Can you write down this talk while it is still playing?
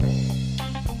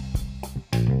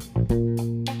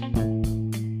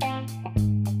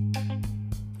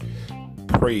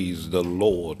Praise the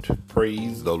Lord,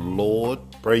 praise the Lord,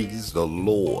 praise the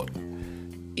Lord.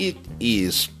 It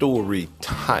is story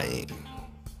time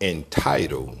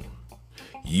entitled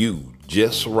You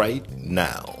Just Right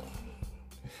Now.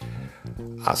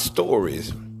 Our story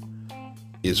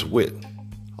is with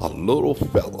a little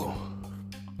fellow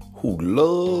who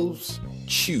loves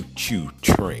choo-choo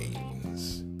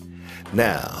trains.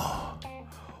 Now,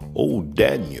 old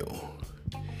Daniel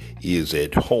is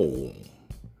at home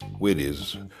with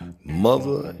his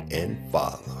mother and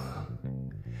father.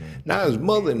 Now, his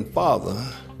mother and father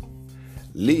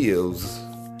lives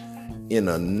in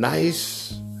a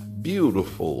nice,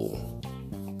 beautiful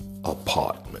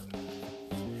apartment.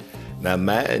 Now,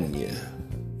 mind you,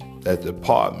 that the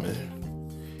apartment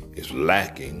is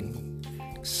lacking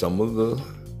some of the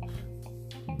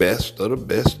best of the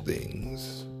best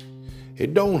things.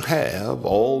 It don't have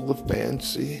all the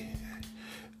fancy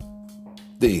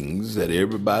things that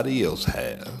everybody else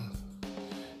has.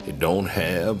 It don't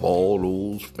have all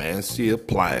those fancy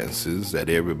appliances that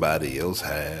everybody else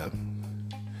have.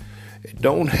 It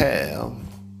don't have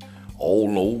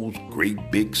all those great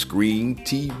big screen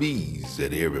TVs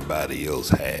that everybody else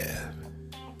have.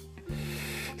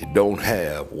 It don't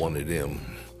have one of them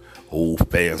old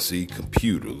fancy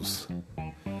computers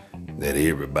that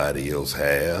everybody else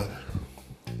have.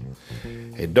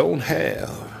 It don't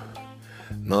have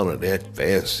none of that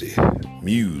fancy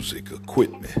music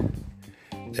equipment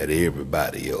that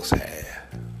everybody else have.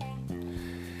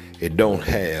 It don't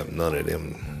have none of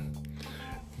them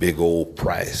big old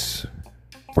price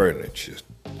furniture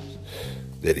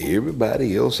that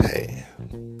everybody else have.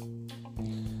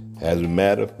 As a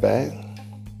matter of fact,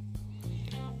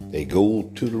 they go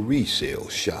to the resale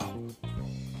shop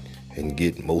and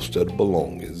get most of the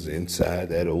belongings inside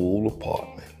that old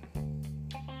apartment.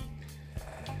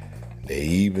 They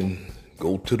even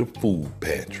go to the food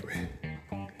pantry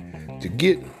to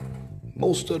get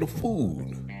most of the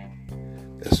food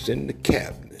that's in the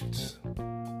cabinets.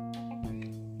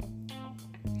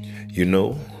 You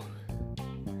know,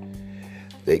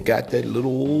 they got that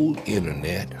little old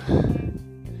internet,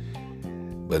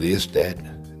 but it's that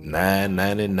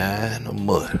 $9.99 a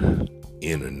month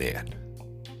internet.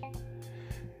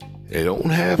 They don't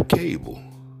have cable,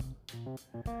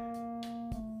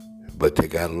 but they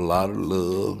got a lot of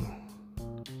love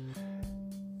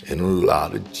and a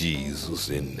lot of Jesus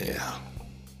in there.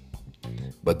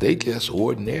 But they just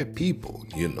ordinary people,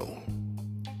 you know.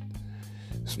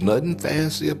 There's nothing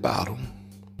fancy about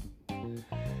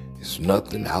them. There's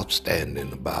nothing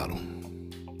outstanding about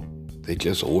them. They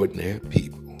just ordinary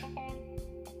people.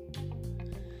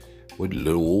 With a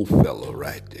little old fella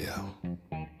right there.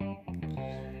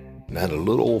 Now the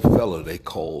little old fella they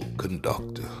call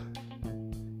conductor,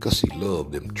 'cause he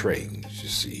loved them trains, you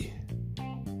see.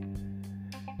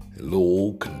 The little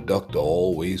old conductor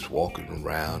always walking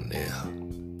around there.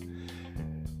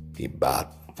 He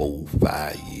about 4,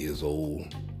 5 years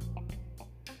old.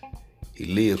 He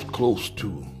lives close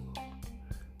to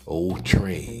old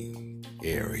train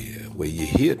area where you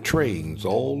hear trains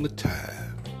all the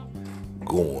time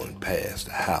going past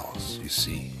the house, you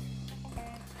see.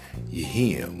 You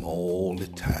hear them all the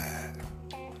time.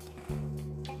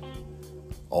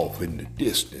 Off in the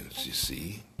distance, you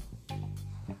see.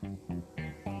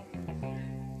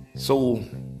 So,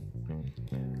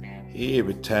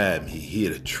 every time he hear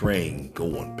the train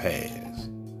going past,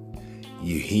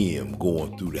 you hear him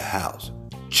going through the house.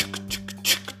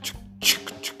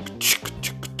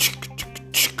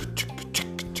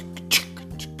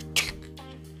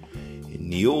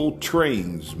 And the old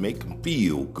trains make him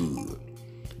feel good.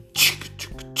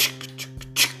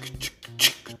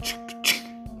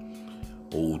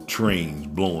 Old trains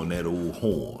blowing that old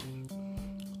horn.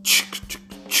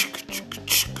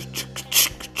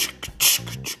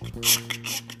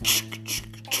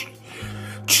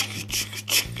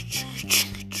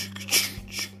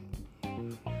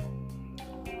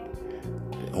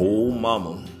 Old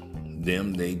mama,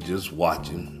 them they just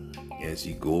watching as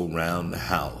he go around the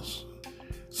house.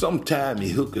 Sometime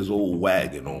he hook his old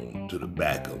wagon on to the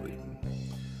back of it,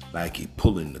 like he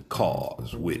pulling the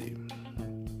cars with him.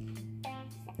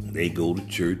 They go to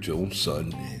church on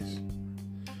Sundays.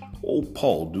 Old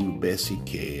Paul do the best he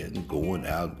can, going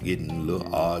out getting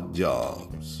little odd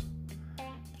jobs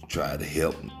to try to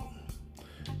help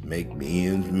make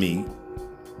ends meet.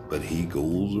 But he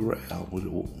goes around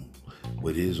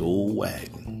with his old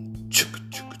wagon.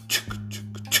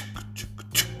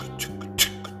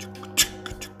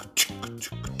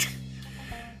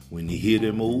 When you hear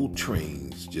them old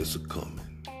trains just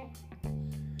a-coming.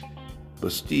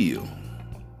 But still,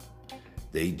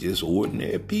 they just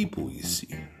ordinary people, you see.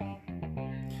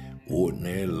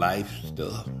 ordinary life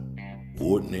stuff,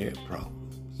 ordinary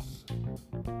problems.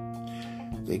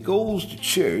 They goes to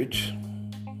church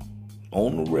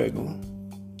on the regular.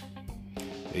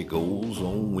 They goes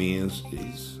on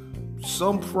Wednesdays.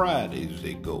 Some Fridays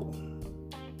they go.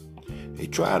 They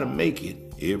try to make it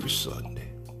every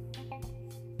Sunday.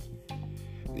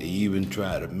 They even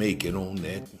try to make it on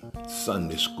that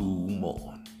Sunday school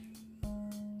morning.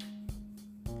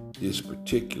 This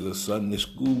particular Sunday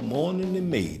school morning, they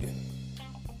made it.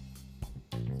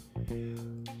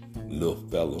 Little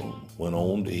fellow went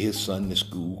on to his Sunday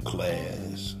school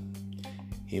class.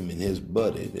 Him and his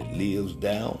buddy that lives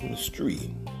down the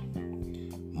street.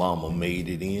 Mama made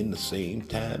it in the same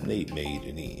time they made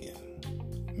it in.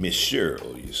 Miss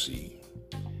Cheryl, you see,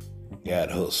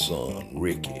 got her son,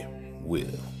 Ricky,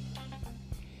 with her.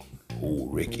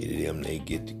 Old Ricky, them, they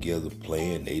get together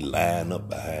playing. They line up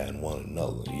behind one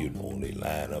another, They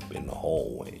line up in the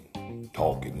hallway,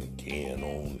 talking and carrying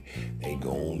on. They go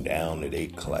on down to their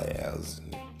class.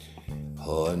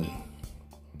 Her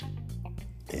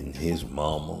and his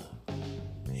mama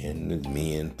and the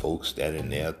men folks standing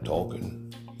there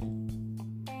talking.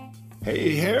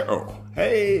 Hey, Harold.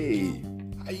 Hey,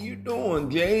 how you doing,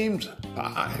 James?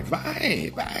 Fine.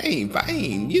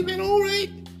 You been all right?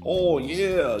 Oh,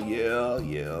 yeah.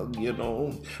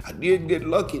 I did get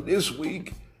lucky this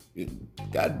week.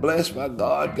 God bless my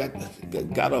God.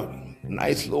 Got a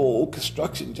nice little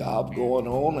construction job going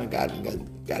on. I got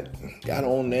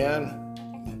on there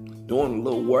doing a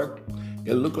little work.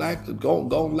 It looked like it's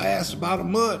gonna last about a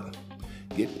month.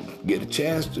 Get a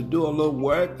chance to do a little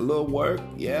work.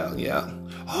 Yeah.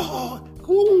 Oh,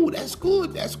 cool. That's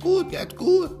good. Good.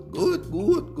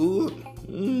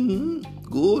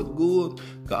 Good.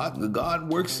 God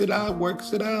works it out.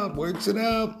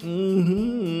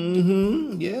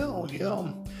 Yeah.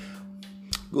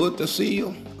 Good to see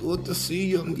you.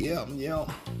 Yeah.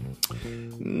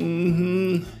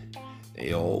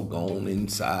 They all gone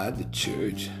inside the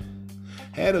church.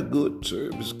 Had a good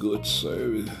service.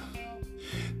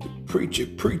 The preacher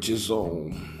preaches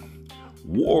on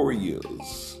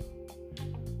warriors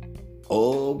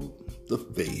of the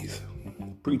faith.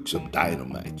 Preach a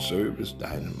dynamite service.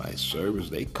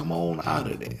 They come on out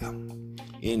of there.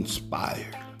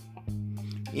 Inspired.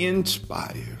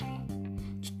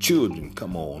 The children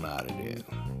come on out of there.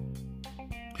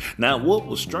 Now, what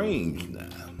was strange now,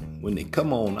 when they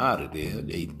come on out of there,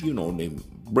 they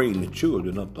bring the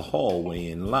children up the hallway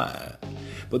in line.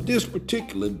 But this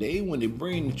particular day, when they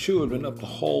bring the children up the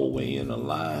hallway in a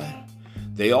line,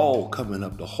 they all coming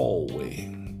up the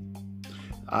hallway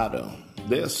out of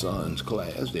their son's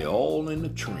class. They're all in the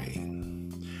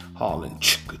train, hollering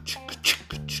chicka chicka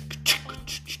chicka chicka chicka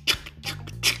chicka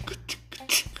chicka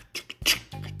chicka chicka.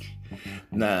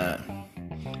 Now,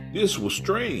 this was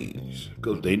strange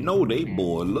because they know they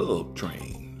boy love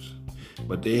trains,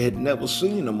 but they had never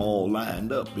seen them all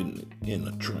lined up in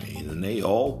a train, and they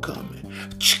all coming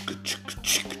chicka chicka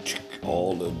chicka chicka.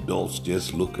 All the adults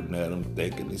just looking at them,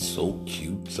 thinking it's so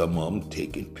cute. Some of them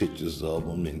taking pictures of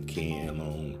them and carrying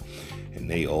on. And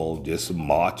they all just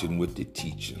marching with the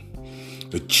teacher.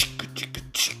 The chicka chicka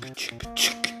chicka chicka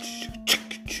chicka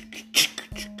chicka chicka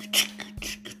chicka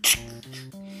chicka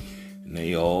chicka. And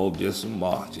they all just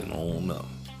marching on up.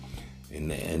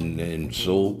 And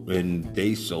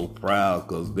they so proud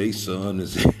because their son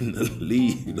is in the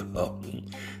lead of them.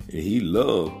 And he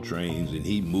loved trains, and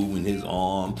he moving his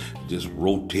arm, just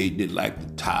rotating it like the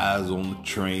tires on the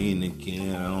train and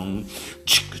carrying on.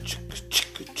 Chicka chicka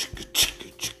chicka chicka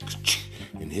chicka chicka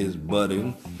chicka. And his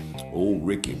buddy, old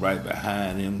Ricky, right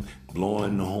behind him,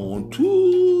 blowing the horn.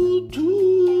 Toot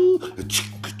toot.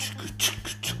 Chicka chicka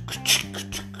chicka chicka chicka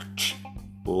chicka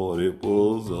chicka. Boy, it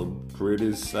was a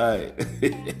pretty sight.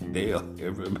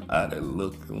 Everybody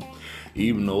looking.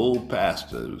 Even the old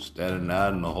pastor was standing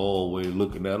out in the hallway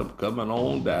looking at them coming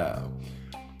on down.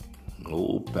 The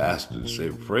old pastor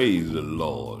said, praise the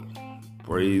Lord.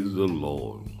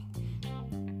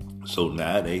 So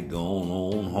now they going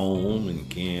on home and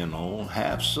carrying on,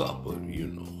 have supper,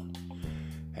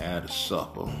 Had a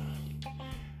supper.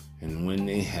 And when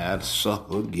they had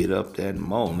supper, get up that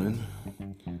morning,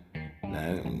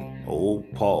 now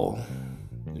old Paul,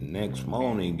 the next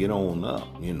morning, get on up,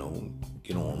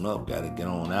 gotta get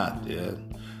on out there.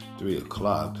 3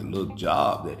 o'clock, the little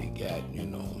job that he got,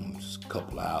 just a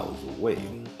couple of hours away.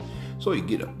 So he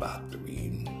get up about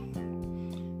 3,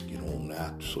 get on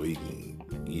out so he can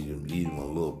eat him a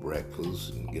little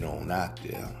breakfast and get on out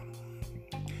there.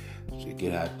 So he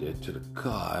get out there to the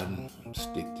car and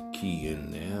stick the key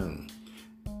in there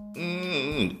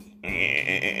and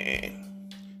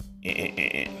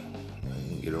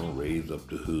get on, raise up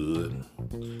the hood,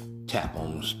 tap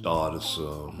on the starter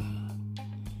some.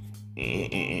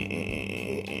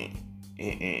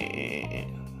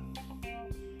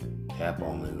 Tap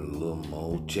on it a little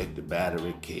more. Check the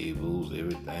battery cables.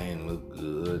 Everything look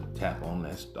good. Tap on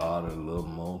that starter a little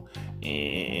more.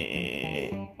 He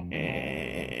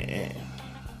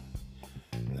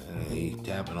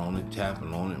tapping on it.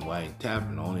 While he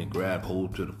tapping on it, grab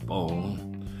hold to the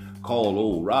phone. Call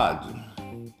old Roger.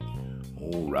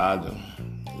 Old Roger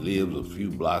lives a few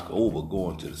blocks over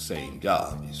going to the same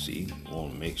job, you see.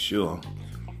 Want to make sure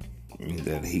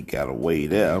that he got away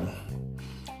there.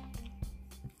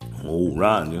 Old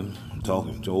Roger,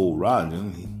 talking to old Roger,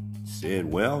 he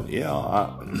said, well, yeah,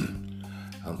 I'm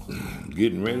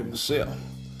getting ready myself.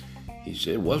 He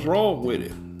said, what's wrong with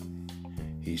it?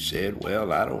 He said,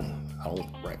 well, I don't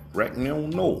reckon you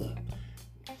don't know.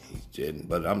 He said,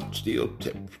 but I'm still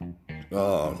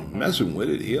messing with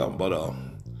it here, but I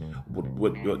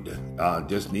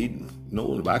just need to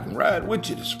know if I can ride with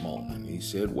you this morning. He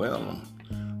said, well,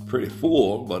 I'm pretty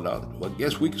full, but I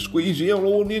guess we can squeeze you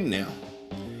on in there.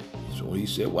 So he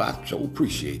said, well, I so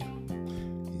appreciate it.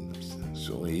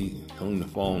 So he hung the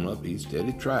phone up. He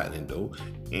steady trying it, though.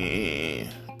 He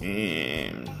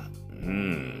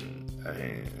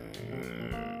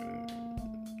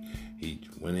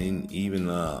went in, even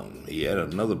he had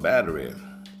another battery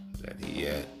that he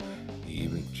had. He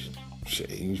even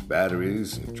changed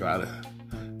batteries and try to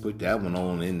put that one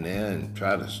on in there and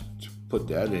try to put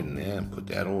that in there and put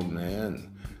that on there.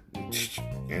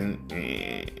 And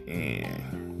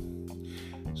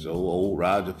so old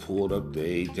Roger pulled up there,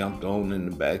 he jumped on in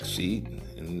the back seat,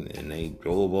 and they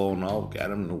drove on off, got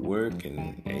him to work,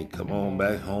 and they come on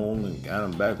back home and got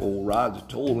him back. Old Roger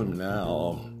told him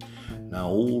now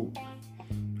old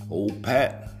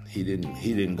Pat, he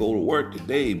didn't go to work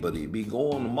today, but he'd be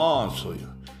going tomorrow, so you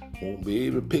won't be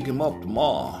able to pick him up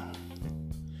tomorrow.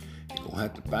 He's gonna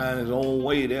have to find his own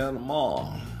way down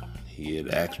tomorrow. He had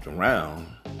asked around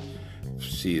to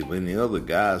see if any other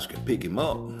guys could pick him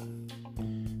up.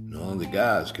 None of the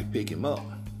guys could pick him up.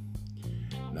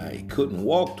 Now, he couldn't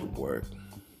walk to work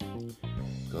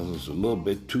because it's a little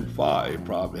bit too far. He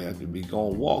probably had to be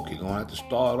going to walk. He's going to have to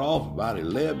start off about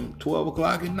 11, 12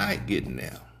 o'clock at night getting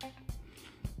there.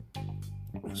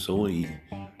 So he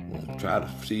going to try to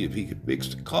see if he could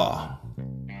fix the car.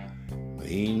 But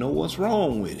he didn't know what's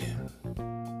wrong with it.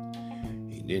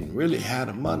 He didn't really have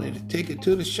the money to take it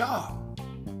to the shop.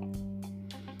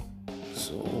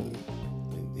 So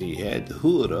he had the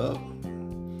hood up.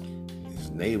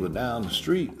 His neighbor down the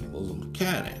street was a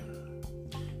mechanic.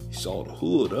 He saw the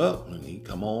hood up and he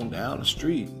come on down the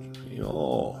street. You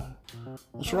know,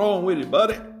 what's wrong with it,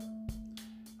 buddy?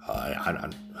 I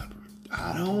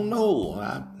don't know.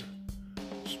 I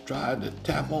just tried to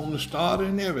tap on the starter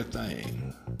and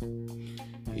everything.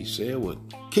 He said, well,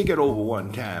 kick it over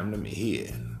one time. Let me hear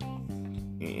it.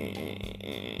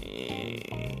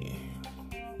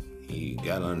 He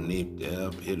got underneath there,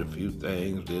 hit a few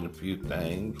things,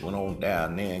 went on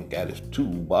down there and got his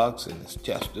toolbox and his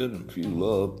tester and a few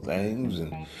other things,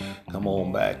 and come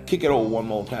on back. Kick it over one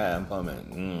more time for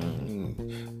me.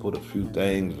 Put a few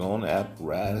things on the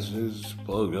apparatuses,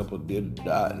 plugged up a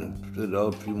dot and put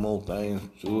up a few more things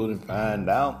to it and find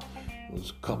out there was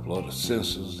a couple of the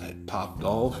sensors that popped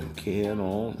off and carried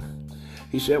on.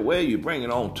 He said, well, you bring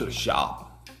it on to the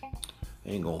shop.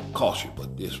 Ain't gonna cost you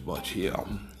but this much here.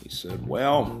 He said,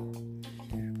 well,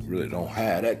 you really don't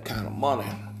have that kind of money.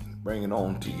 Bring it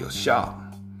on to your shop.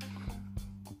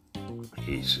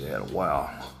 He said, well,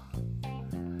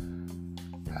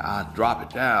 I'll drop it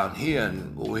down here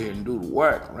and go ahead and do the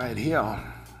work right here.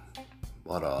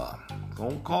 But it's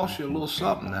gonna cost you a little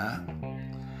something now.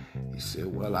 He said,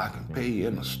 well, I can pay you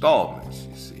in installments,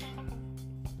 you see.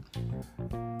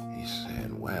 He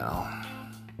said, well,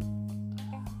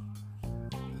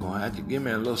 you're gonna have to give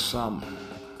me a little something.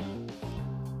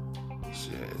 He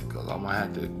said, because I'm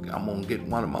gonna get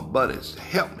one of my buddies to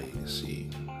help me, you see,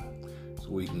 so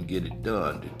we can get it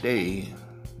done today.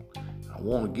 I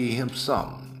want to give him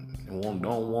something. I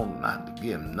don't want not to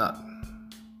give him nothing.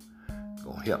 It's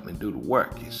gonna help me do the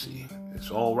work, you see.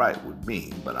 It's all right with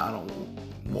me, but I don't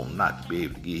want not to be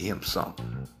able to give him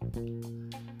something.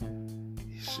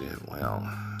 He said, well,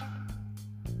 I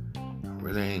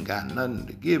really ain't got nothing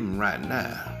to give him right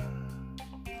now.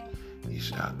 He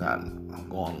said, I'm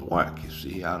going to work, you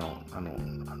see. I don't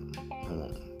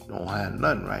have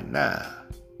nothing right now.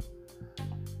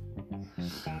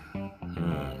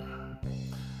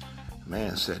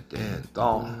 Man sat there and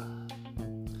thought,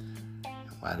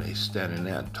 while they standing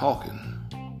there talking,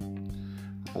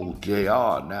 old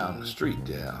JR down the street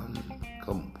there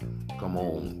come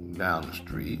on down the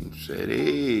street and said,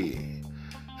 hey,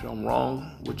 something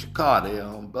wrong with your car there,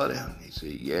 buddy? He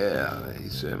said, yeah. He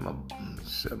said, my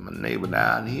neighbor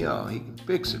down here, he can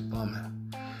fix it for me.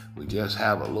 We just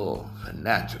have a little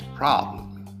financial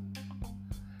problem.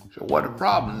 So what the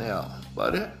problem there,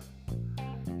 buddy?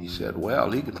 He said,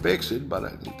 well, he can fix it, but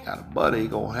he got a buddy, he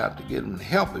gonna have to get him to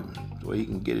help him so he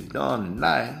can get it done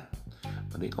tonight,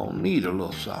 but he gonna need a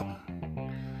little something.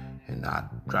 And I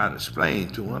try to explain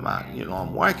to him,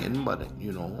 I'm working, but,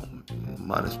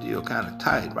 money's still kind of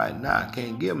tight right now. I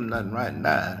can't give him nothing right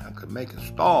now. I could make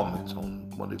installments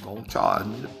on what they're going to charge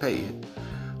me to pay it.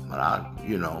 But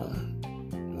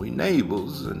we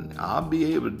neighbors, and I'll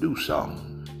be able to do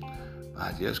something.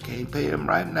 I just can't pay him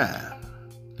right now.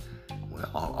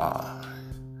 Well,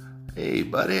 hey,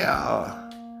 buddy, how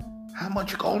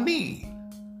much you gonna need?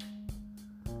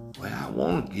 Well, I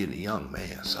want to get a young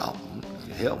man something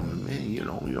to help him, man. You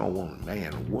don't want a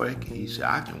man to work. He said,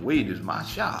 I can wait, it's my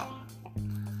shop.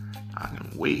 I can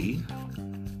wait.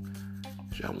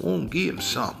 So I won't give him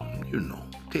something,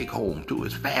 take home to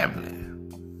his family.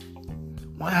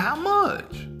 Well, how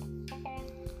much?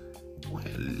 Well,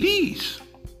 at least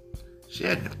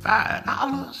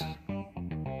 $75.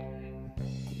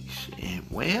 He said,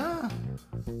 well,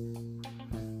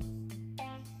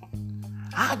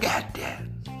 I got that.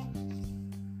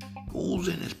 Goes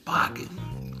in his pocket,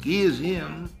 gives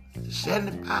him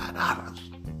 $75. I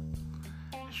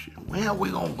said, well,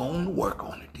 we're going to go on to work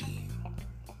on it then.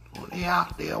 So they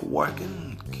out there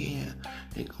working,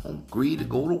 they're going to agree to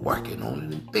go to working on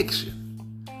it and fix it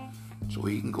so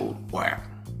he can go to work.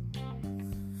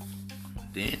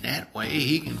 Then that way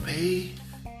he can pay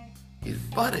his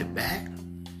buddy back,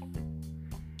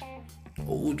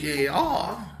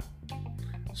 OJR,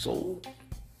 so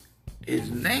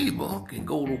his neighbor can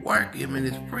go to work, him and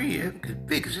his friend can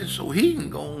fix it so he can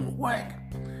go on to work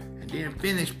and then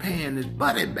finish paying his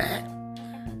buddy back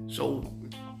so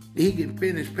he can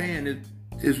finish paying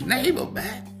his neighbor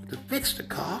back to fix the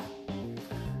car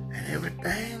and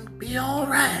everything be all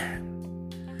right.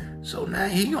 So now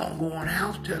he gonna go in the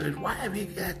house, tell his wife he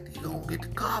gonna get the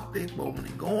car fixed, but when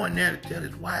he go in there to tell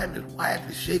his wife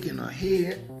is shaking her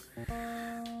head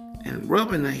and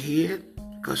rubbing her head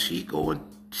because she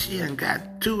done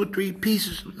got 2 or 3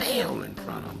 pieces of mail in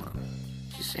front of her.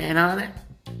 She saying, honey,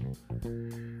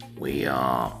 we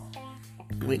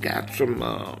got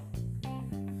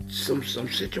some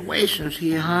situations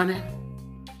here, honey.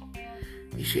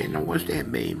 He said, now what's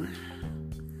that, baby?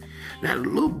 Now the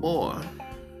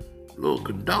little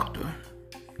conductor,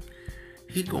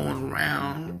 he going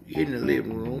around in the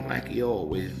living room like he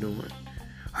always doing.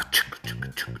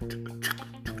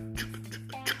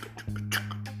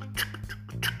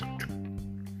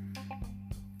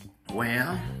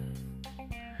 Well,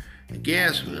 the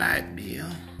gas and light bill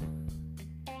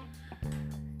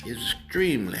is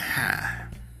extremely high.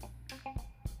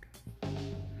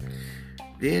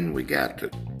 Then we got the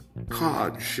car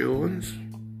insurance.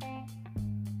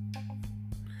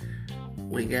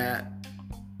 We got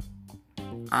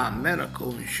our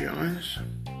medical insurance.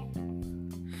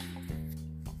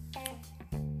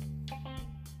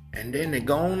 And then they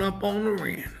going up on the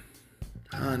rent,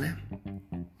 honey.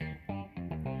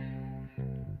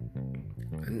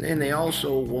 And then they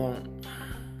also want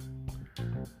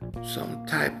some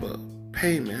type of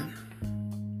payment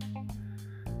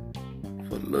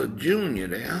for little Junior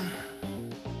there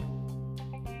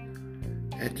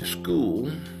at the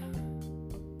school.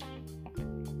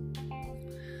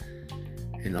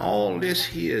 And all this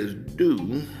here is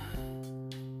due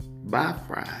by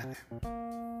Friday.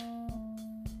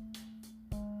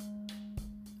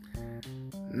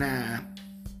 Now,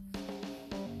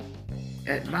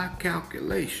 at my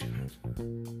calculations,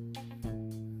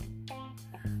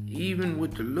 even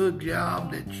with the little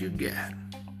job that you got,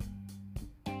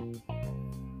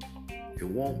 it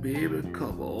won't be able to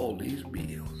cover all these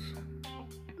bills.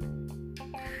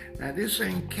 Now, this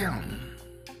ain't counting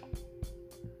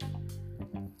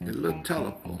the little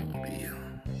telephone bill.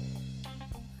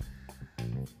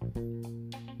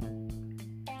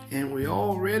 And we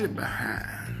already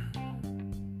behind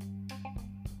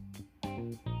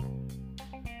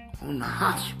on the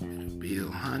hospital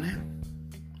bill, honey,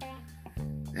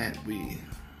 that we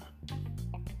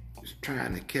is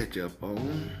trying to catch up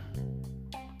on.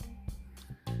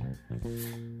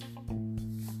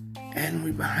 And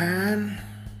we behind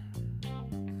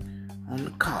on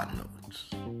the car notes.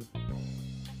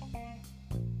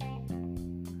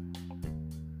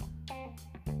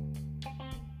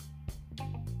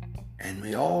 And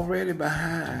we already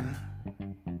behind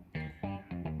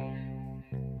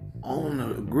on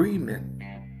the agreement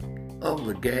of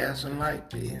the gas and light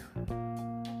bill.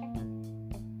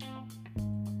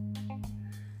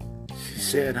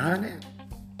 said, honey,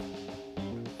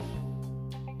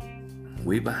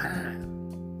 we behind.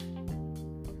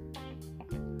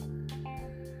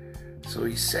 So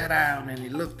he sat down and he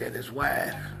looked at his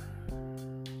wife.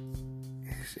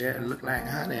 He said, look like,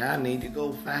 honey, I need to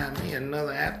go find me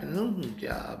another afternoon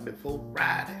job before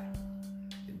Friday.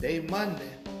 Today,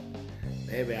 Monday.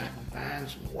 Maybe I can find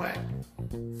some work.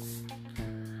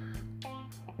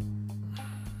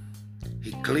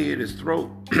 He cleared his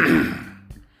throat.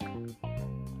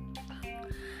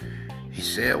 He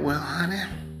said, well, honey,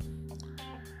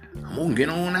 I'm going to get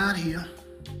on out here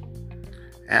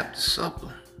after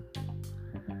supper.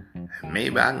 And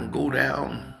maybe I can go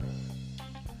down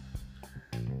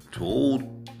to old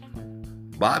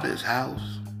Bobby's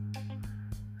house,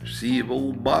 see if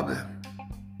old Bobby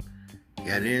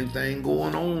got anything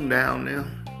going on down there.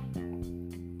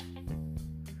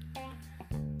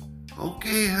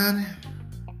 Okay, honey.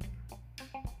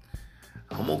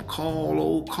 I'm gonna call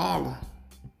old Carla.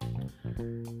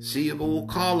 See if old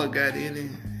Carla got any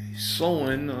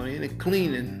sewing or any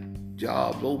cleaning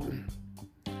jobs open.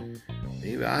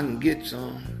 Maybe I can get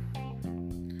some.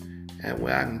 That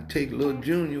way I can take little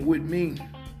Junior with me.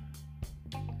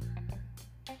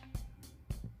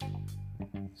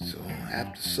 So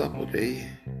after supper, they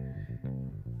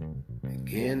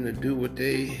began to do what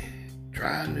they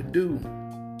trying to do.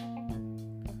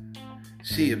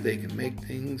 See if they can make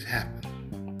things happen.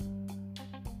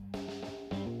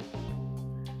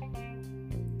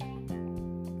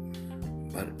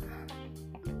 But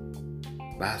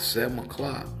by 7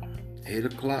 o'clock, 8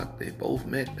 o'clock, they both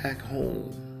met back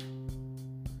home.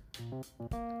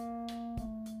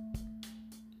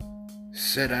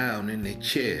 Sat down in their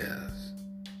chairs.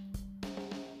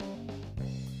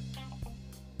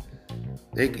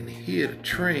 They can hear the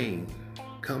train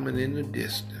coming in the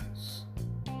distance.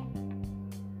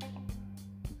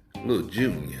 Little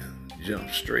Junior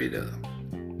jumped straight up,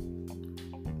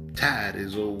 tied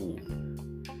his old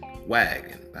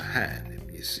wagon behind him,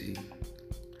 you see.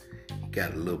 He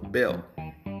got a little belt,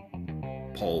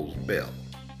 Paul's belt,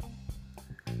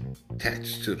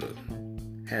 attached to the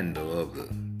handle of the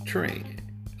train,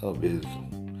 of his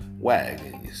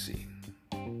wagon, you see.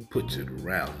 Puts it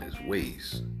around his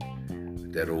waist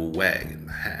with that old wagon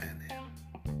behind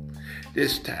him.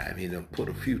 This time he done put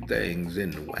a few things in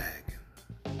the wagon.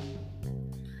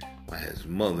 While his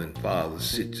mother and father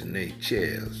sits in their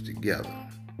chairs together,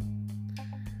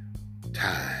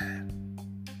 tired.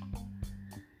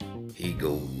 He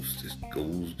goes to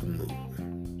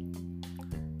moving.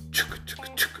 Chugga chugga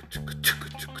chugga chugga chugga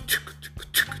chugga chugga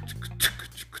chugga chugga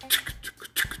chugga chugga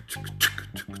chugga chugga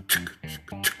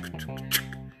chugga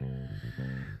chugga.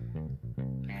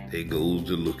 They goes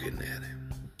to looking at him.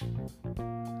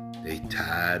 They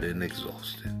tired and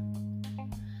exhausted.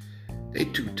 They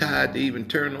too tired to even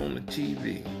turn on the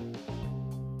TV.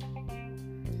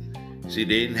 See,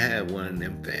 they didn't have one of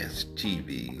them fancy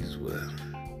TVs where,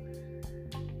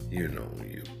 you know,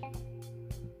 you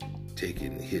take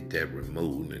it and hit that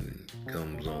remote and it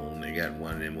comes on. They got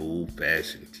one of them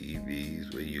old-fashioned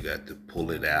TVs where you got to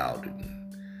pull it out and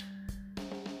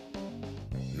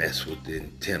mess with the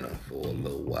antenna for a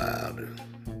little while to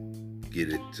get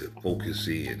it to focus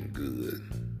in good.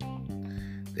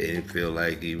 They didn't feel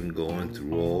like even going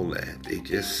through all that. They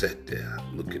just sat there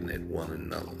looking at one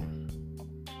another.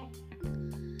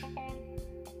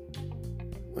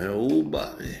 When old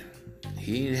Bobby,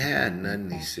 he ain't had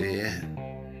nothing, he said.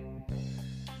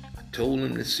 I told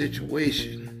him the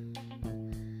situation.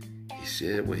 He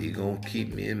said, well, he gonna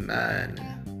keep me in mind.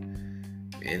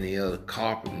 Any other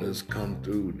carpenters come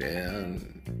through there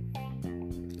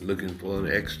looking for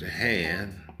an extra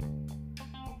hand.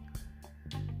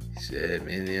 He said,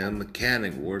 any other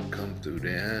mechanic work come through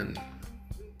there and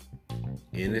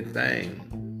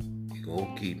anything, he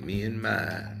gonna keep me in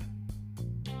mind.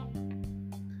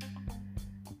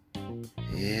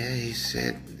 Yeah, he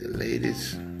said the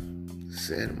ladies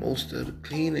said most of the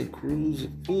cleaning crews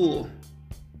are full.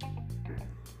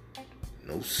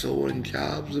 No sewing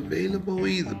jobs available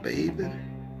either, baby.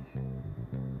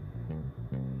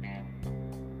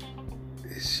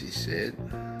 She said,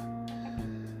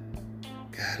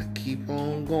 gotta keep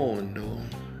on going though.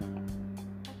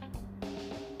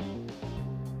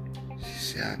 She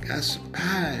said, I got some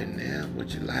pie in there.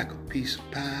 Would you like a piece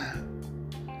of pie?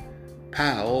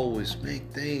 Pie always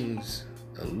make things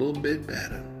a little bit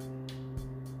better.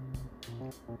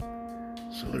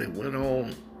 So they went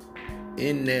on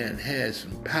in there and had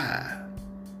some pie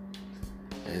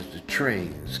as the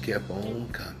trains kept on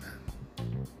coming.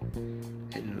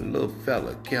 And the little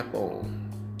fella kept on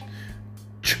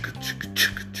chicka chicka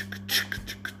chicka chicka chicka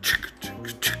chicka chicka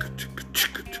chicka chicka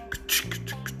chicka chicka chicka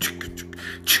chicka chicka chicka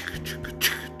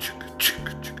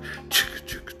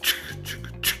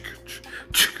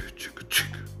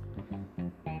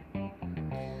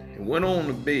Went on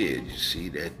to bed, you see,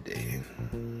 that day.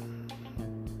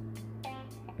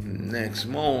 Next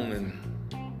morning,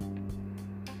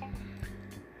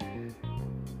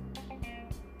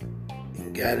 he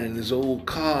got in his old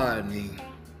car and he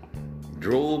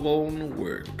drove on to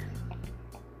work.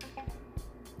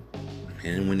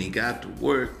 And when he got to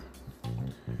work,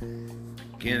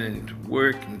 beginning to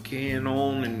work and carrying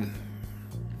on, and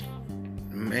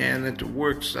the man at the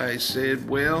work site said,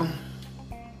 well,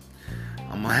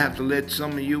 I'm gonna have to let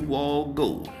some of you all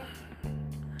go.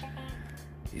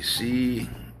 You see,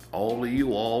 all of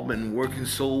you all been working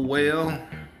so well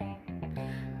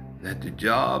that the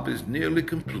job is nearly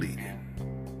completed.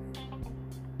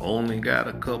 Only got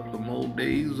a couple of more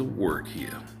days of work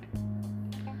here.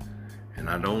 And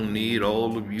I don't need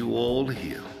all of you all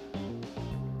here.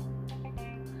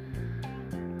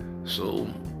 So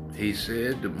he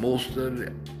said that most of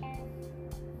the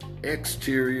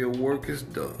exterior work is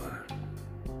done.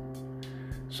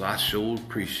 So I sure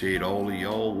appreciate all of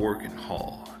y'all working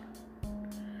hard,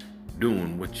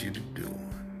 doing what you're doing.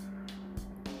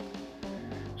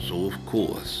 So of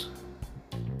course,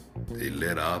 they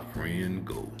let our friend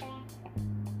go.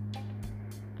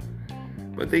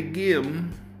 But they give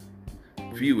him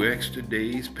a few extra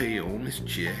days pay on his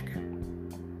check,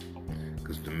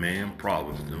 because the man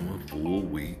promised him a full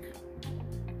week.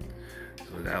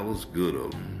 So that was good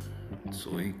of him.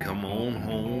 So he come on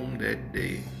home that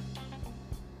day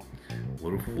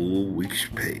with a full week's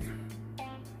pay.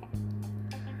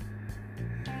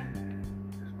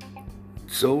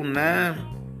 So now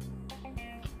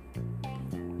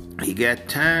he got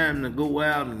time to go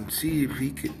out and see if he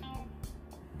could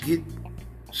get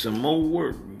some more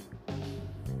work.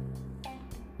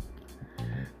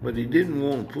 But he didn't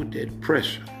want to put that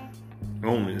pressure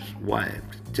on his wife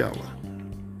to tell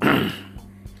her.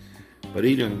 But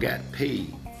he done got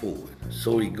paid for it.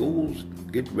 So he goes,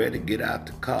 get ready, get out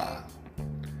the car,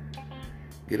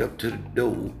 get up to the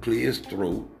door, clear his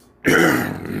throat,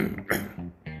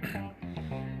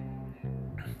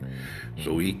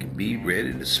 so he can be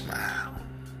ready to smile.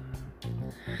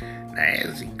 Now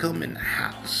as he come in the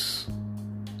house,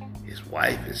 his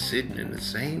wife is sitting in the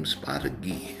same spot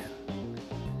again.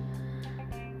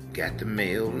 Got the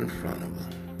mail in front of her,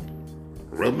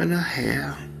 rubbing her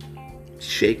hair,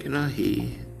 shaking her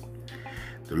head.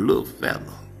 The little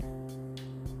fella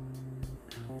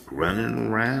running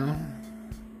around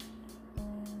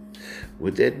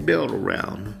with that belt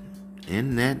around her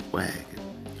in that wagon.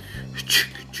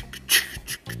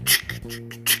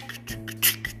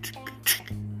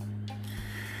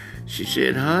 She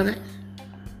said, honey,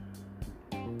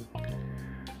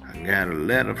 I got a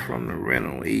letter from the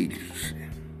rental agency.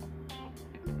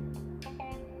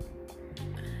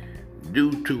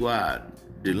 Due to our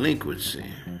delinquency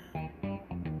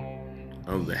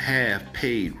of the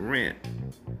half-paid rent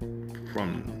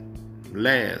from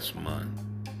last month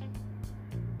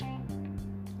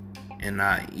and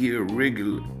our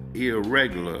irregular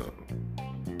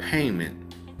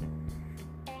payment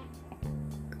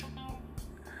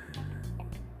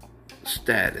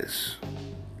status,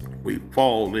 we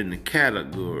fall in the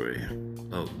category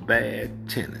of bad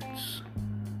tenants.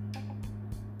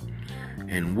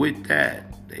 And with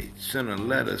that, they sent a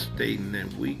letter stating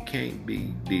that we can't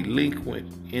be delinquent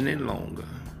any longer,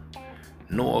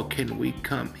 nor can we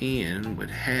come in with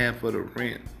half of the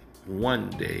rent one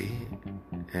day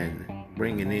and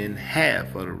bringing in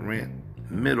half of the rent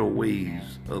middle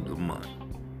ways of the month.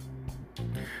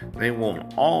 They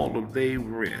want all of their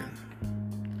rent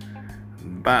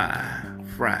by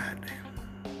Friday.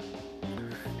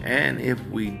 And if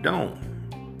we don't,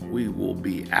 we will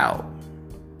be out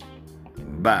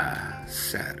by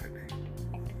Saturday.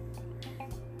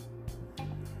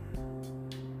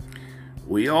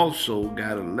 We also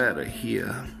got a letter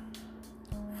here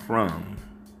from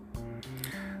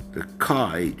the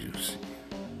car agency.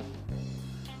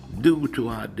 Due to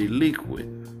our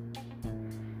delinquent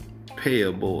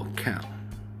payable account,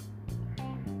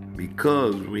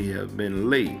 because we have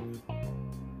been late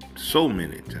so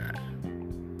many times,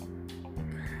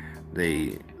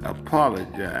 they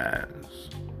apologize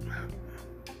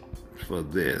for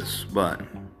this, but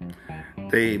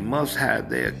they must have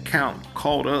their account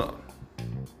caught up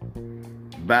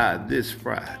by this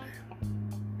Friday,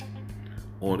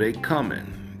 or they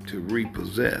coming to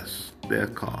repossess their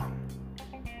car.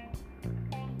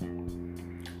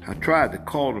 I tried to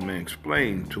call them and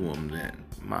explain to them that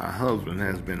my husband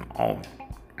has been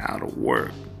out of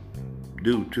work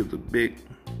due to the big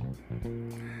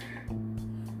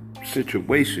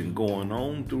situation going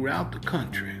on throughout the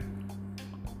country.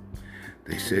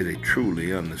 They say they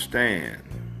truly understand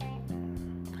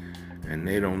and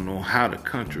they don't know how the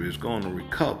country is going to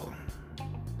recover.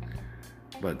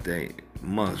 But they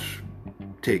must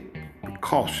take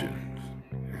precautions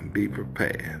and be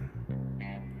prepared.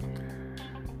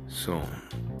 So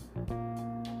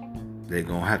they're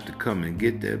going to have to come and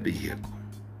get their vehicle.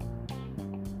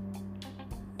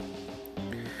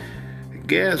 The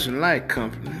Gas and Light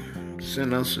Company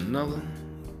sent us another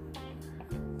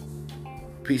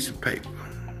piece of paper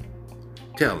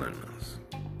telling us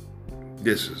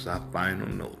this is our final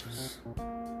notice.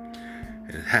 And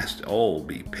it has to all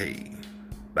be paid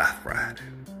by Friday.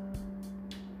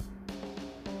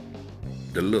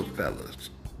 The little fellas,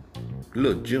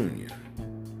 little Junior,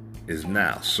 is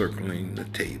now circling the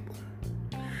table.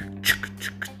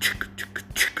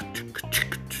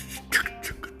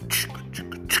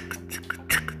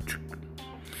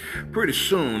 Pretty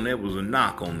soon there was a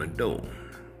knock on the door.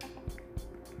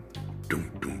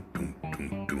 Doom, doom, doom,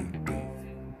 doom, doom, doom.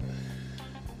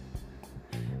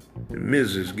 The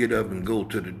missus get up and go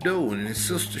to the door, and his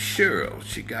sister Cheryl,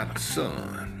 she got a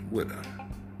son with her.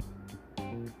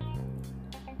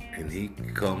 And he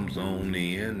comes on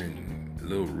in, and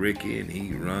little Ricky, and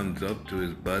he runs up to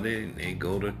his buddy, and they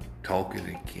go to talking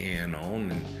and carrying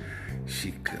on, and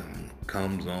she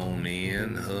comes on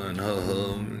in, her and her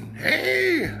husband.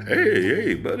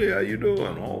 Hey, buddy, how you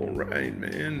doing? All right,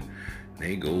 man.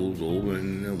 They goes over,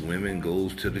 and the women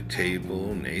goes to the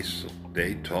table, and they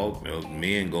talk.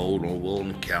 Men go over on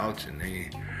the couch, and he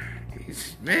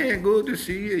says, man, good to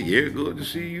see you. Yeah, good to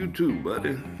see you too,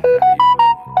 buddy.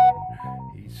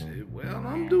 He said, well,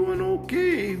 I'm doing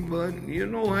okay, but you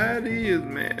know how it is,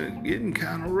 man. It's getting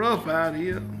kind of rough out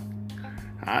here.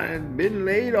 I've been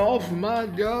laid off from my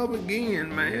job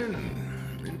again, man.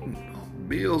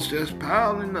 Bills just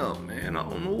piling up, man. I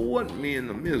don't know what me and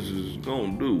the missus is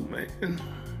gonna do, man.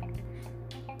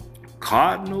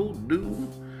 Car note due,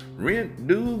 rent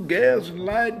due, gas and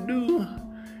light due,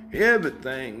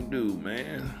 everything due,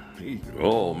 man.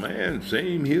 Oh, man,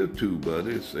 same here too,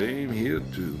 buddy. Same here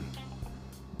too.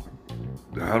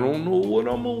 I don't know what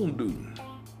I'm gonna do.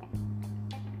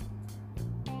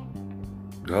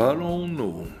 I don't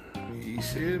know. He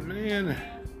said, man,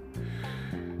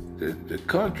 the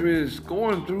country is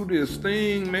going through this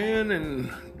thing, man,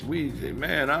 and we say,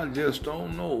 man, I just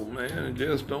don't know, man. I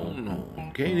just don't know.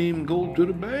 Can't even go to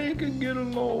the bank and get a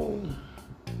loan.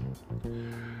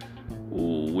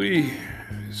 Oh,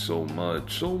 so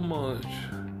much.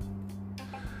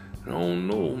 Don't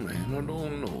know, man. I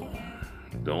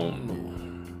don't know.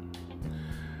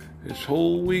 This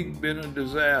whole week been a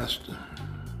disaster.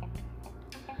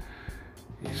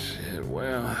 He said,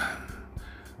 well,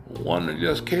 one that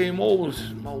just came over,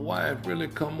 my wife really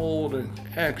come over and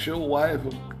ask your wife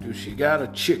if she got a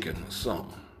chicken or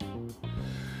something.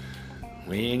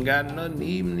 We ain't got nothing to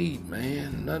even eat,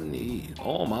 man. Nothing to eat.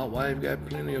 Oh, my wife got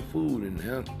plenty of food in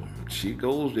there. She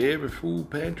goes to every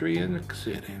food pantry in the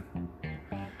city.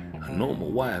 I know my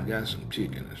wife got some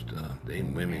chicken and stuff. They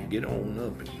women get on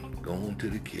up and go into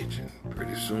the kitchen.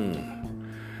 Pretty soon,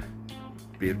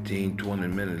 15, 20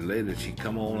 minutes later, she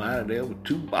come on out of there with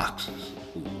 2 boxes of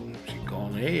food. She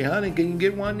calling, hey, honey, can you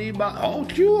get one of these boxes? Oh,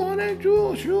 sure, honey,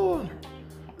 sure.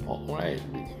 All right,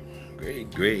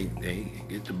 great. They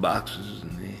get the boxes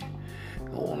and they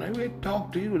go on. They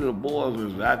talk to you. The boys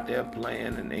was out there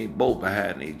playing and they both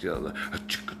behind each other.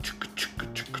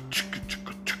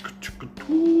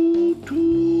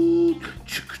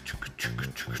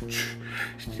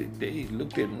 They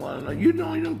looked at one another. You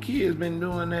know, them kids been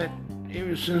doing that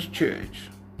ever since church.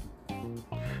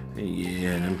 And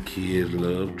yeah, them kids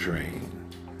love train.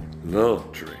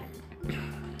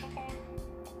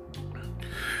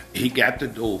 He got the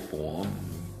door for him.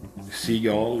 See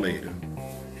y'all later.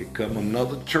 Here come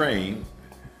another train.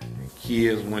 The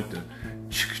kids went to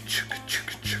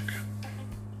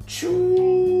choo.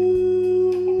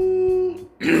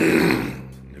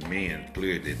 The men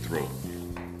cleared their throat.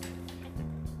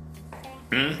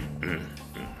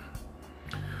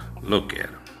 Look at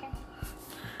them.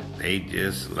 They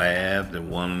just laughed at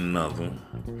one another.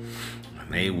 And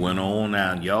they went on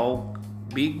out. Y'all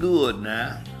be good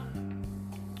now.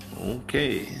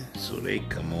 Okay. So they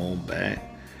come on back.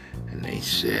 And they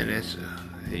said,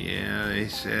 they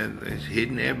said, it's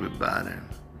hitting everybody.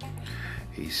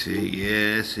 He said,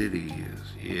 yes, it is.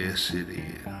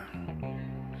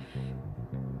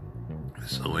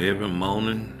 So every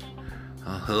morning,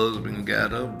 her husband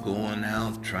got up, going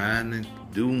out, trying to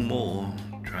do more,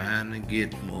 trying to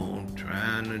get more,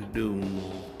 trying to do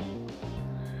more,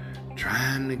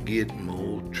 trying to get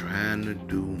more, trying to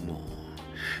do more.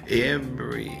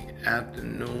 Every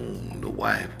afternoon, the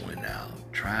wife went out,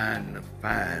 trying to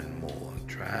find more,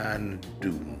 trying to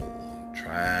do more,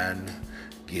 trying to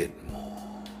get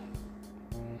more.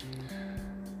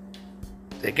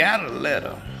 They got a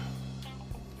letter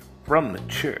from the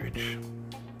church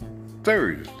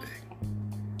Thursday.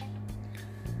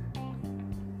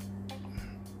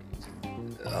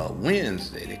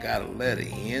 Wednesday, they got a letter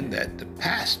in that the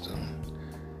pastor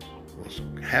was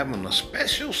having a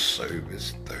special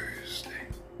service Thursday.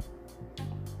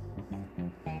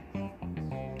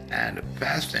 And the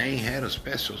pastor ain't had a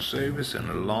special service in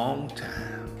a long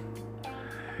time.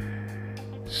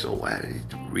 So while he's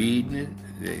reading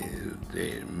it,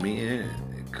 the men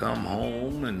come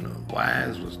home and the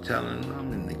wives was telling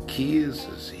them, and the kids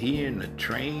is hearing the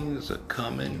trains are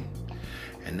coming,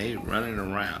 and they running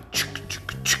around.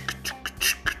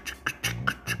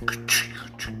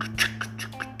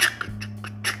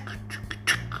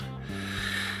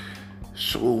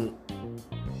 So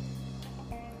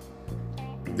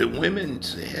the women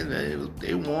said that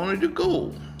they wanted to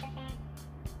go.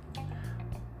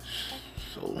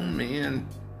 So man,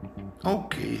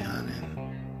 okay,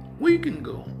 honey, we can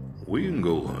go. We can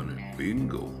go, honey. We can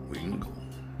go. We can go.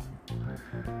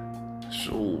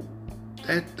 So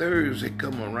that Thursday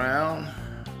come around,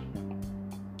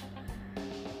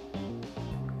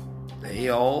 they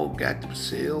all got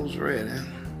themselves ready.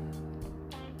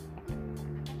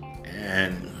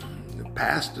 And the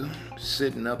pastor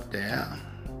sitting up there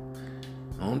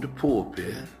on the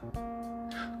pulpit,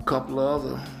 a couple of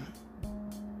other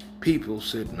people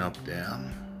sitting up there.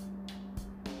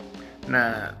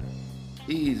 Now,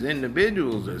 these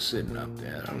individuals that are sitting up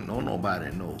there, don't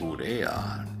nobody know who they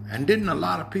are. And didn't a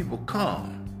lot of people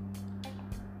come,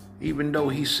 even though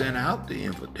he sent out the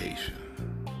invitation?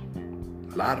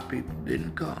 A lot of people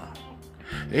didn't come.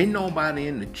 Ain't nobody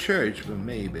in the church but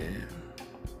maybe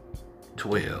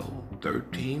 12,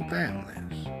 13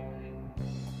 families.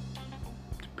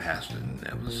 The pastor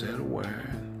never said a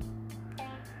word.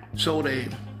 So the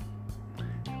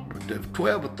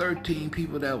 12 or 13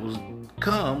 people that was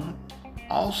come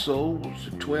also was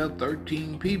the 12,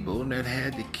 13 people that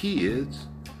had the kids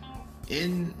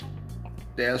in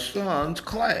their son's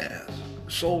class.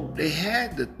 So they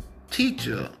had the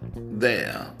teacher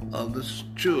there of the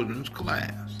children's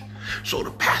class. So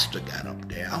the pastor got up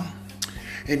there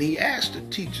and he asked the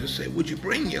teacher, said, would you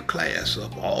bring your class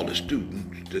up, all the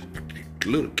students, the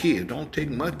little kids? Don't take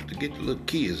much to get the little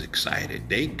kids excited.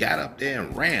 They got up there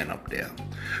and ran up there.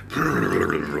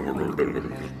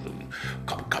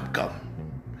 Come.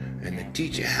 And the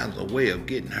teacher has a way of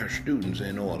getting her students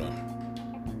in order.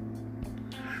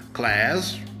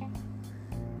 Class,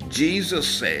 Jesus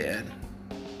said,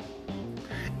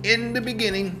 in the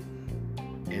beginning,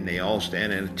 and they all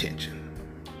stand at attention.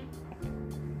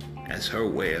 That's her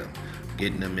way of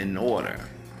getting them in order.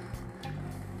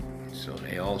 So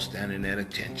they all standing at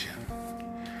attention.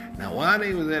 Now, while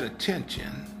they was at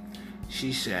attention,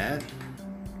 she said,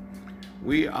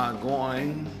 we are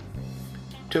going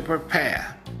to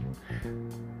prepare.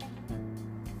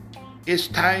 It's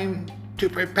time to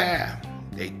prepare.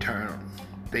 They turn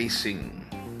facing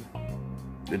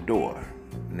the door.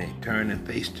 And they turn and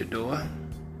face the door.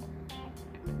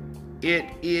 It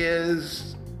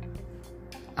is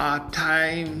our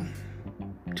time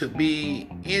to be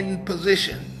in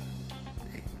position.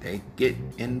 They get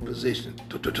in position.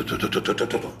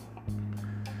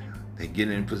 They get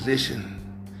in position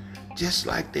just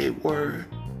like they were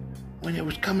when it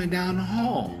was coming down the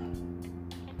hall.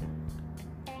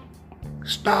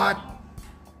 Start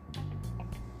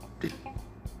the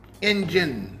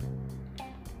engine.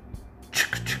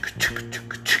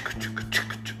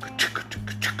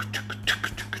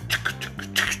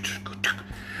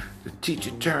 The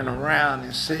teacher turned around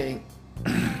and said,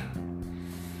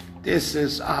 this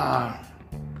is our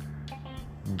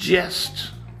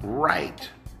just right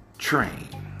train.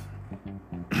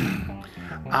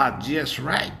 Our just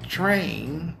right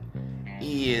train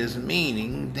is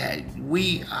meaning that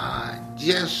we are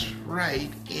just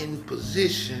right in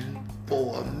position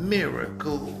for a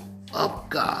miracle of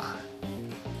God.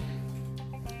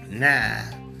 Now,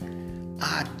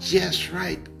 our just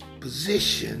right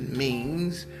position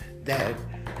means that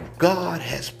God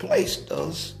has placed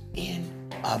us in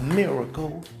a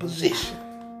miracle position.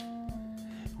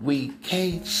 We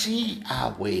can't see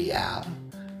our way out.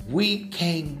 We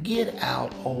can't get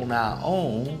out on our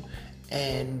own,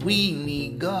 and we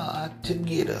need God to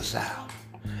get us out.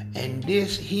 And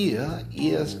this here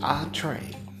is our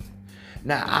train.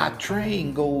 Now, our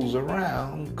train goes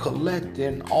around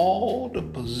collecting all the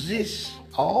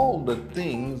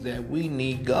things that we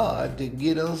need God to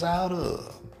get us out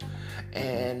of.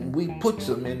 And we put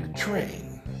them in the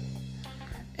train.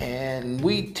 And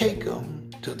we take them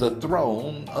to the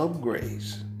throne of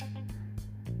grace.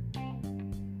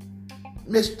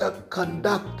 Mr.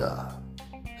 Conductor,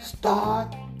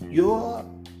 start your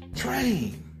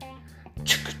train.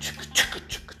 Chicka, chicka, chicka,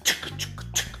 chicka, chicka, chicka,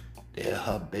 chicka. There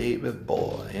her baby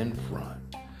boy in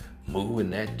front, moving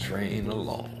that train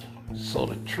along. So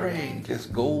the train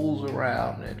just goes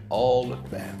around and all the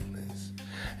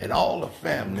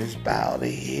families bow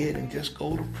their head and just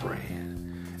go to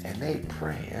praying. And they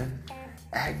praying,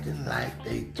 acting like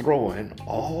they throwing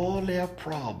all their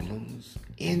problems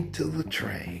into the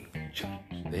train.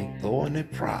 They throwing their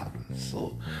problems.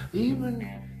 So even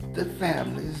the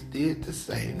families did the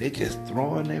same. They just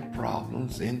throwing their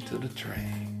problems into the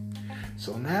train.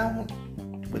 So now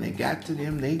when they got to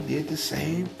them, they did the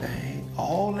same thing.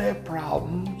 All their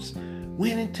problems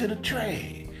went into the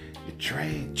train. The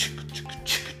train, chicka, chicka,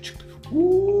 chicka, chicka,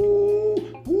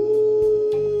 woo,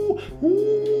 woo,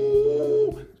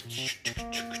 woo.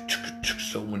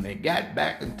 So when they got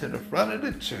back into the front of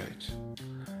the church,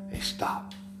 they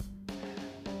stopped.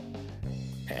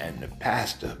 And the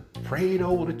pastor prayed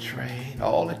over the train.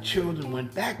 All the children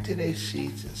went back to their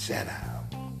seats and sat down.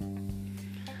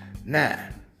 Now,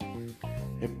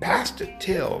 the pastor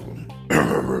tells them,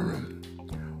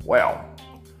 well,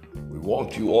 we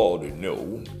want you all to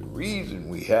know the reason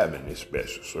we having this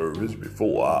special service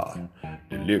before I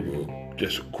deliver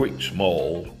just a quick,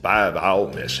 small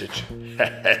 5-hour message.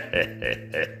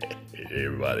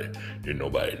 Everybody, didn't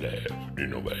nobody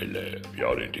laugh.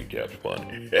 Y'all didn't think that was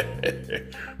funny.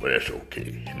 But that's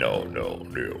okay. No.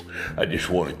 I just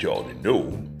wanted y'all to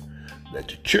know that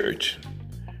the church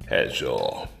has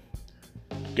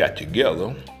got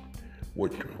together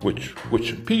with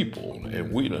some people,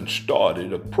 and we done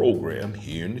started a program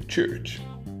here in the church.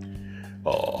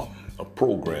 A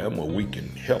program where we can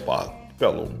help our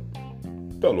fellow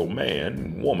man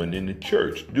and woman in the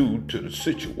church due to the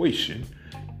situation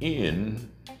in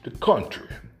the country.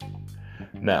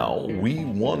 Now, we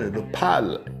wanted to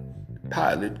pilot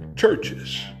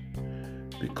churches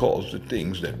because the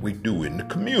things that we do in the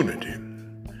community.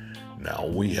 Now,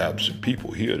 we have some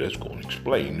people here that's going to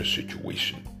explain the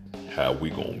situation, how we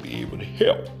going to be able to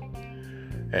help.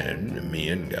 And the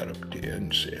men got up there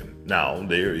and said, now,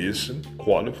 there is some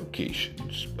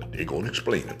qualifications, but they're going to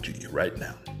explain it to you right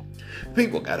now.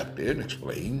 People got up there and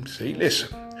explained, say,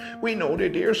 listen, we know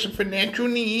that there are some financial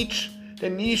needs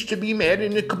that needs to be met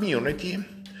in the community.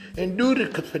 And due to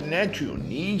the financial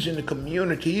needs in the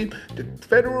community, the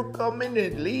federal government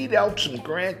has laid out some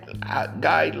grant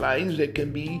guidelines that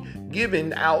can be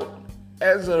given out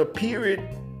as a period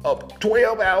of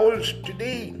 12 hours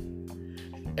today.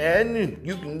 And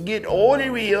you can get all the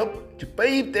way up to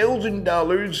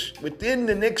 $5,000 within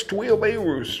the next 12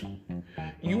 hours.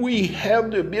 We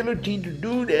have the ability to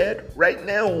do that right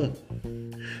now.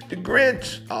 The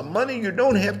grants are money you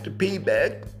don't have to pay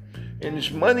back, and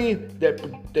it's money that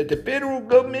the federal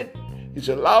government is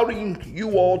allowing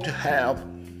you all to have.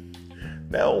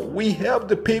 Now, we have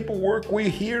the paperwork. We're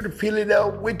here to fill it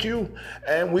out with you,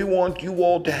 and we want you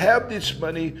all to have this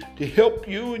money to help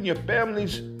you and your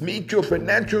families meet your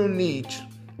financial needs.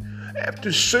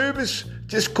 After service,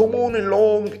 just come on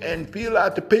along and fill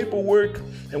out the paperwork,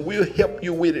 and we'll help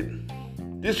you with it.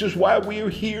 This is why we're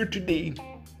here today.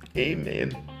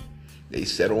 Amen. They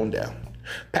sat on down.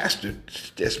 Pastor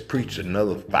just preached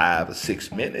another 5 or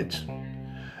 6 minutes,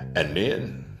 and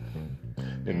then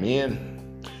the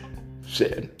men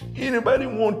said, anybody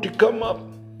want to come up?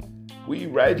 We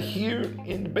right here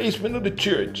in the basement of the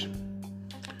church.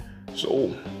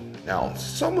 So now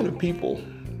some of the people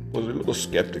was a little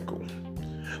skeptical.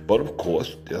 But of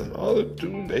course, the other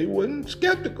two, they wasn't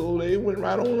skeptical. They went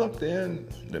right on up there, and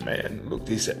the man looked,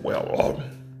 he said, well,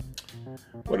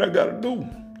 what I gotta do?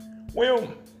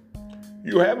 Well,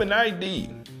 you have an ID.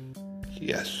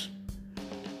 Yes.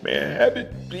 May I have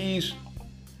it, please?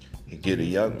 You get a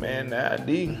young man the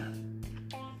ID.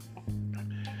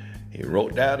 He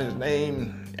wrote down his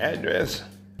name, address.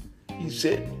 He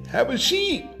said, have a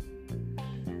seat.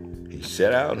 He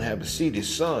sat down and have a seat.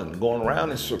 His son going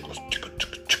around in circles.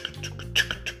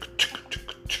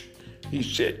 He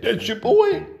said, that's your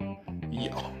boy?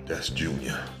 Yeah, that's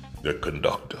Junior, the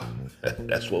conductor.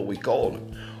 That's what we call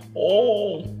him.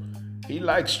 Oh, he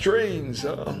likes trains,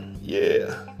 huh?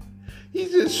 Yeah. He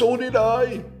said, so did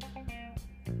I.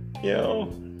 Yeah,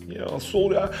 so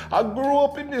did I grew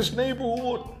up in this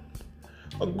neighborhood.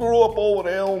 I grew up over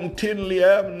there on Tinley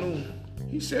Avenue.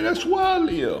 He said, that's where I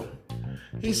live.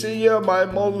 He said, yeah, my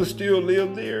mother still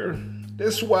lived there.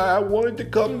 That's why I wanted to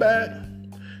come back.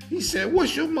 He said,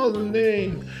 what's your mother's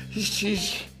name? He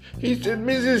said,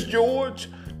 Mrs. George.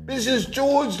 Mrs.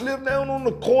 George lived down on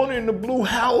the corner in the blue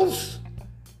house.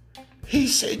 He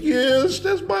said, yes,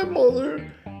 that's my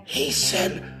mother. He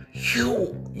said,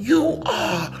 you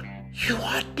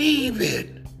are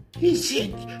David. He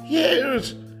said,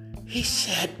 yes. He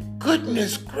said,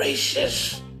 goodness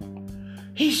gracious.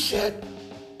 He said,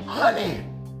 honey,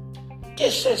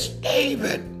 this is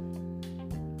David.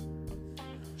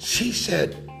 She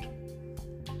said,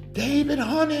 David,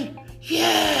 honey?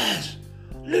 Yes,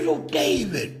 little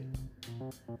David.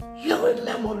 You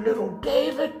remember little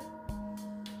David?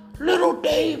 Little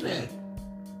David.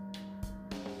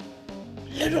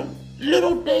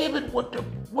 Little David with the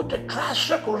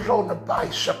tricycles on the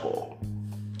bicycle.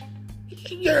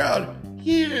 Yeah,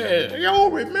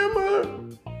 y'all remember?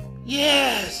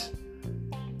 Yes,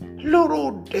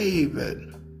 little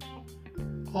David.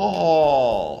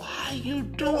 Oh, how you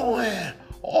doing?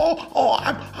 Oh,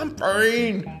 I'm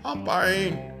fine.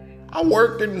 I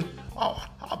work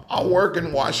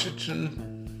in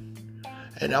Washington,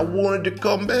 and I wanted to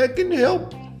come back and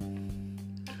help.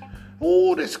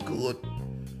 Oh, that's good.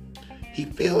 He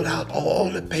filled out all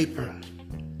the paper.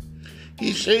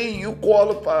 He said you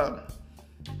qualify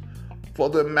for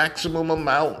the maximum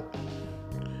amount.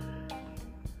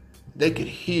 They could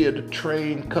hear the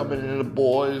train coming, and the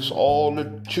boys, all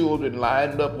the children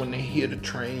lined up when they hear the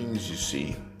trains, you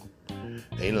see.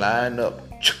 They line up.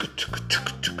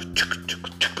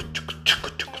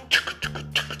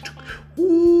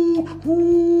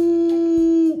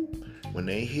 When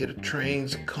they hear the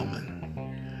trains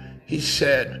coming, he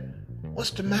said,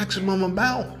 what's the maximum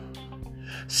amount?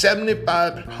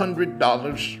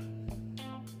 $7,500.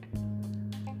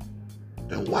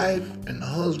 The wife and the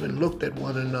husband looked at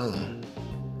one another.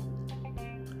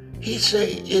 He said,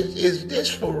 is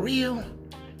this for real?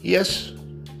 Yes.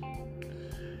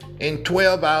 In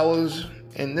 12 hours,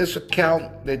 in this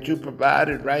account that you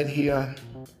provided right here,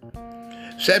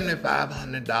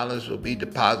 $7,500 will be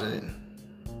deposited.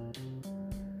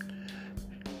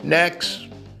 Next.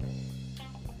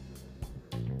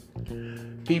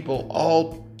 People,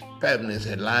 all families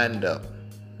had lined up.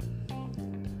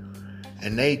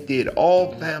 And they did,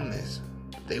 all families.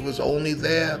 They was only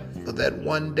there for that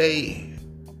one day.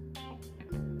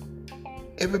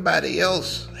 Everybody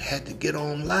else had to get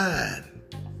online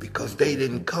because they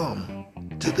didn't come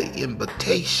to the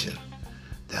invitation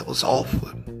that was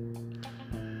offered.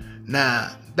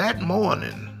 Now, that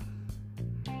morning,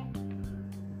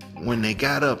 when they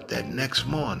got up that next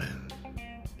morning,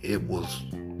 it was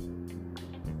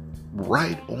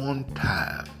right on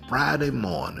time, Friday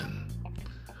morning.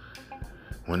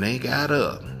 When they got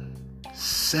up,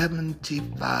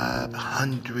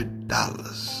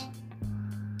 $7,500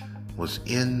 was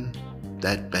in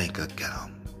that bank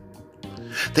account.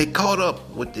 They caught up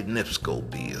with the NIPSCO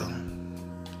bill.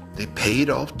 They paid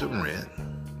off the rent.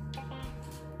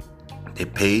 They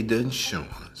paid the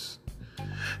insurance.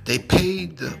 They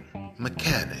paid the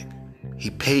mechanic.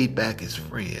 He paid back his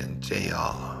friend,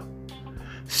 JR.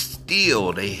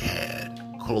 Still, they had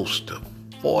close to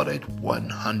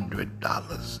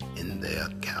 $4,100 in their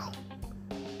account.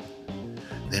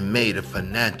 They made a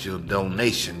financial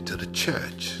donation to the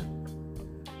church,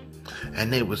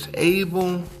 and they was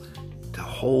able to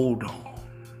hold on.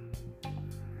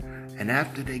 And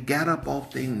after they got up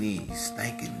off their knees,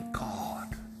 thanking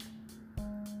God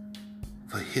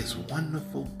for his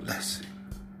wonderful blessing,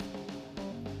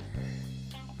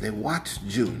 they watched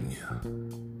Junior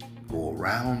go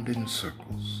around in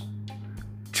circles,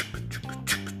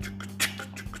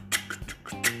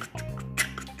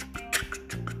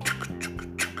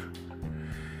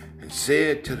 and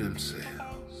said to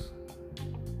themselves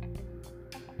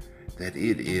that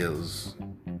it is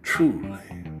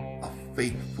truly a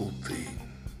faithful thing,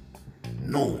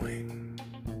 knowing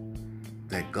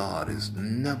that God is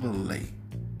never late.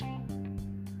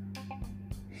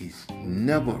 He's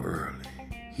never early.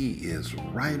 He is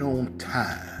right on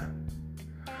time.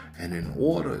 And in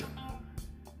order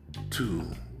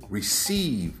to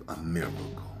receive a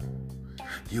miracle,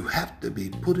 you have to be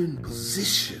put in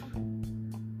position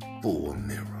for a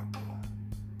miracle.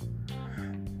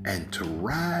 And to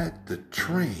ride the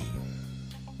train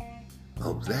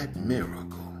of that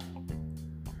miracle,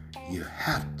 you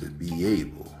have to be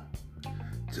able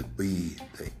to be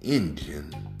the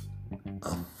engine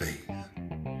of faith.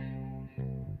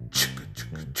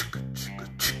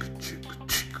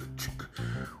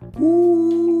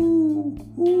 Ooh,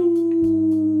 ooh.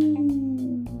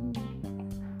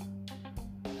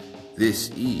 This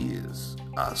is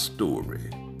our story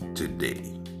today.